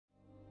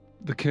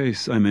The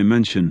case, I may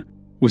mention,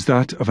 was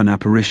that of an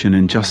apparition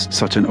in just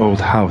such an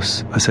old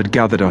house as had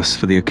gathered us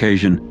for the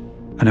occasion,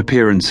 an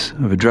appearance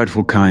of a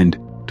dreadful kind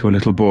to a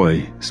little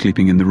boy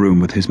sleeping in the room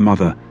with his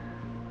mother,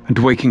 and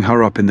waking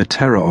her up in the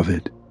terror of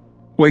it,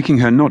 waking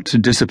her not to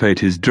dissipate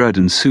his dread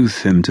and soothe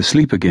him to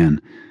sleep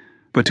again,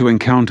 but to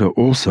encounter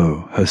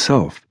also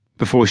herself,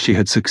 before she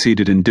had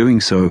succeeded in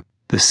doing so,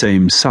 the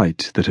same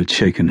sight that had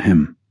shaken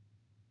him.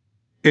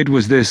 It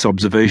was this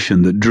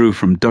observation that drew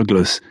from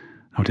Douglas,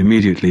 not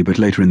immediately but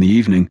later in the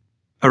evening,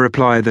 a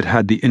reply that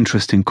had the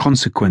interesting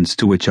consequence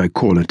to which I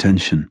call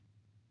attention.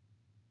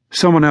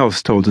 Someone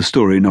else told a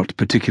story not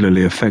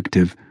particularly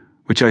effective,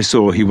 which I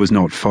saw he was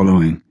not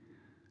following.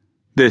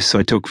 This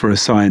I took for a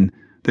sign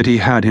that he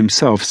had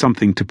himself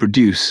something to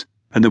produce,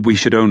 and that we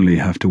should only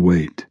have to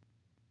wait.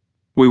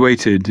 We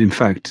waited, in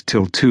fact,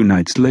 till 2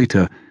 nights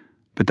later,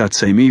 but that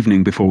same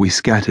evening before we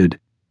scattered,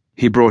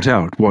 he brought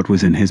out what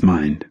was in his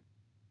mind.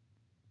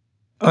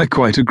 "I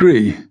quite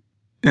agree,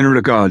 in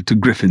regard to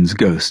Griffin's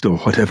ghost, or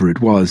whatever it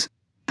was,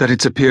 that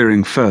its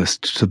appearing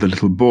first to the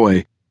little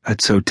boy,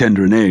 at so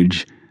tender an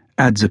age,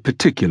 adds a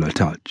particular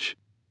touch.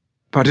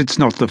 But it's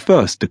not the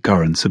first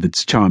occurrence of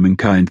its charming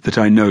kind that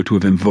I know to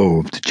have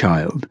involved a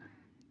child.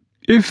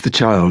 If the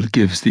child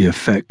gives the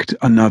effect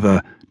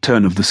another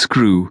turn of the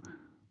screw,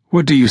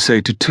 what do you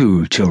say to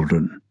 2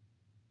 children?"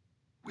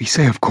 "We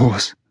say, of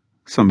course,"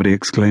 somebody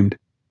exclaimed,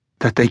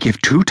 "that they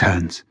give 2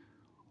 turns.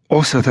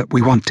 Also that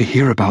we want to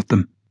hear about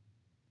them."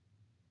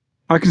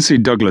 I can see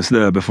Douglas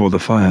there before the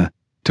fire,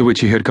 to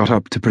which he had got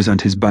up to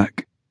present his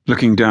back,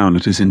 looking down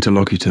at his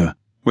interlocutor,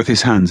 with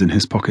his hands in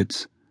his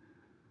pockets.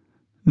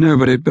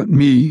 "Nobody but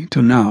me,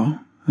 till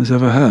now, has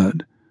ever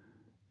heard.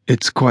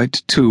 It's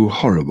quite too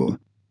horrible."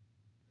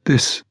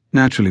 This,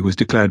 naturally, was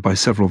declared by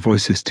several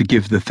voices to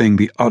give the thing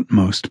the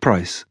utmost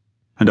price,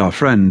 and our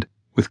friend,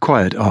 with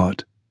quiet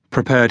art,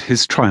 prepared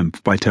his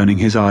triumph by turning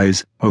his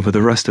eyes over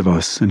the rest of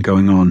us and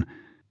going on,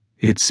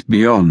 "It's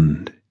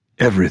beyond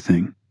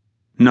everything.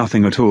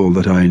 Nothing at all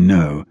that I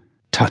know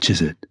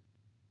touches it."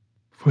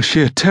 "For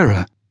sheer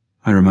terror?"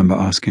 I remember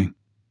asking.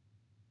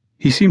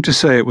 He seemed to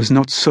say it was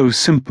not so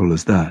simple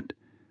as that,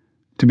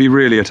 to be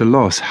really at a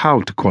loss how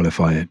to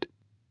qualify it.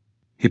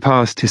 He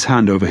passed his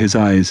hand over his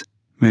eyes,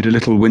 made a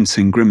little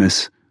wincing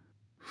grimace.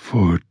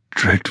 "For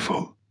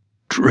dreadful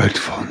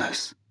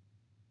dreadfulness."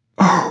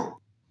 "Oh,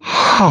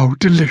 how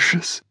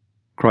delicious!"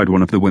 cried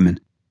one of the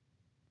women.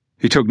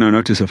 He took no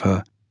notice of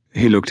her.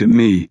 He looked at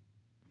me,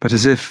 but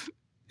as if,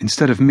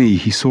 instead of me,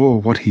 he saw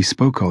what he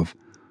spoke of.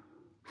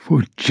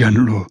 "For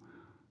general,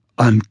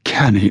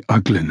 uncanny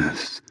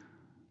ugliness,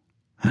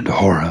 and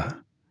horror,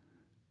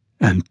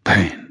 and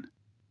pain."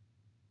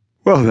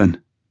 "Well then,"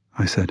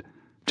 I said,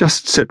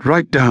 "just sit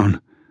right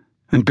down,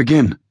 and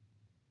begin."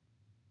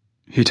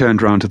 He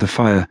turned round to the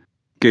fire,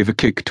 gave a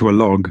kick to a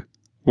log,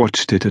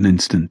 watched it an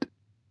instant.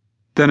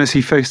 Then as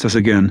he faced us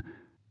again,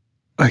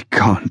 "I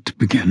can't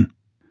begin.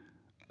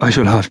 I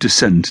shall have to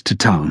send to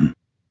town."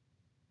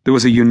 There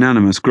was a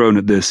unanimous groan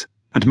at this,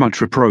 and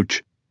much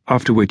reproach,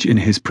 after which in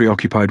his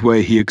preoccupied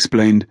way he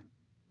explained,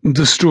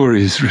 "The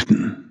story is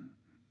written.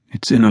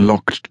 It's in a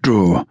locked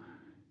drawer.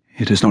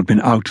 It has not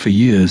been out for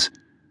years.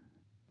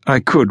 I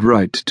could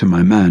write to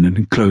my man and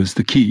enclose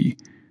the key.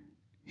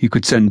 He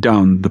could send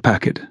down the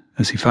packet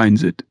as he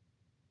finds it."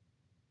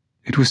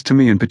 It was to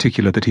me in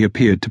particular that he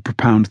appeared to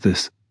propound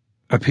this,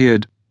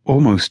 appeared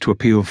almost to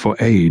appeal for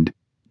aid,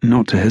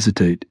 not to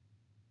hesitate.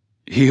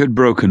 He had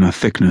broken a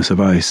thickness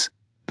of ice,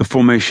 the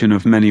formation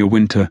of many a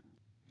winter,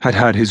 had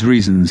had his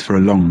reasons for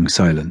a long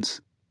silence.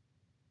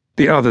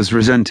 The others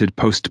resented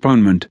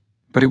postponement,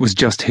 but it was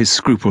just his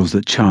scruples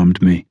that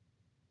charmed me.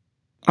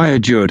 I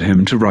adjured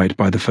him to write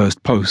by the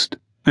first post,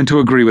 and to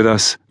agree with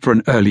us for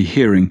an early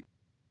hearing.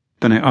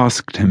 Then I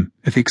asked him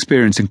if the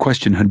experience in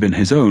question had been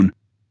his own.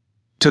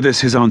 To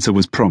this his answer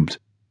was prompt.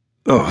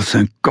 "Oh,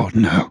 thank God,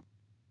 no."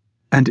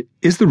 "And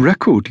is the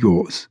record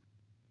yours?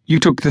 You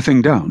took the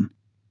thing down?"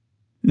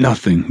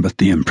 "Nothing but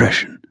the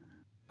impression.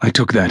 I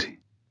took that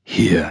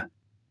here."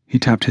 He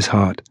tapped his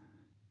heart.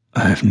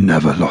 "I have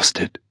never lost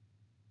it."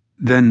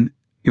 "Then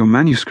your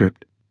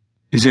manuscript?"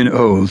 "Is in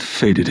old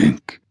faded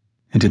ink,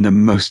 and in the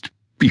most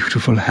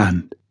beautiful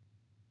hand."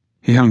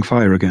 He hung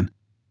fire again.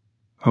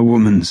 "A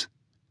woman's.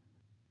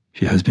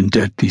 She has been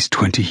dead these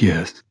 20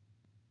 years.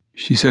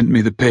 She sent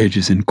me the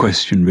pages in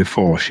question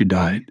before she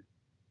died."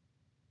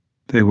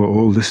 They were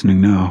all listening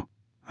now,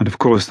 and of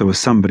course there was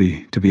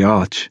somebody to be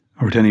arch,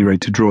 or at any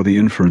rate to draw the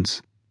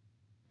inference.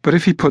 But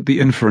if he put the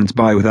inference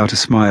by without a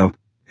smile,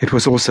 it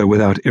was also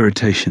without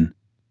irritation.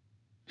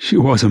 "She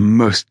was a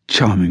most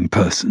charming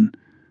person,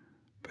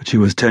 but she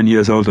was 10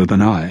 years older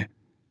than I.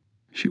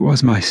 She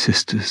was my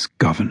sister's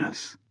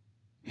governess,"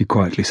 he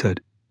quietly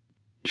said.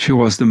 "She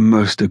was the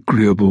most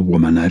agreeable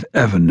woman I've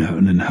ever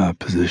known in her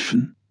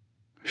position.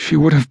 She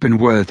would have been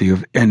worthy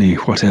of any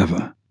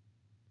whatever.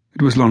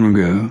 It was long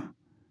ago,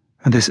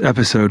 and this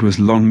episode was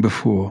long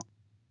before.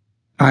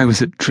 I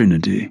was at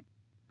Trinity,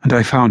 and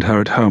I found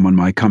her at home on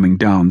my coming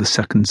down the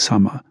second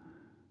summer.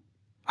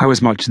 I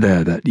was much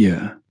there that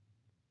year.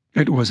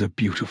 It was a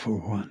beautiful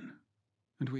one.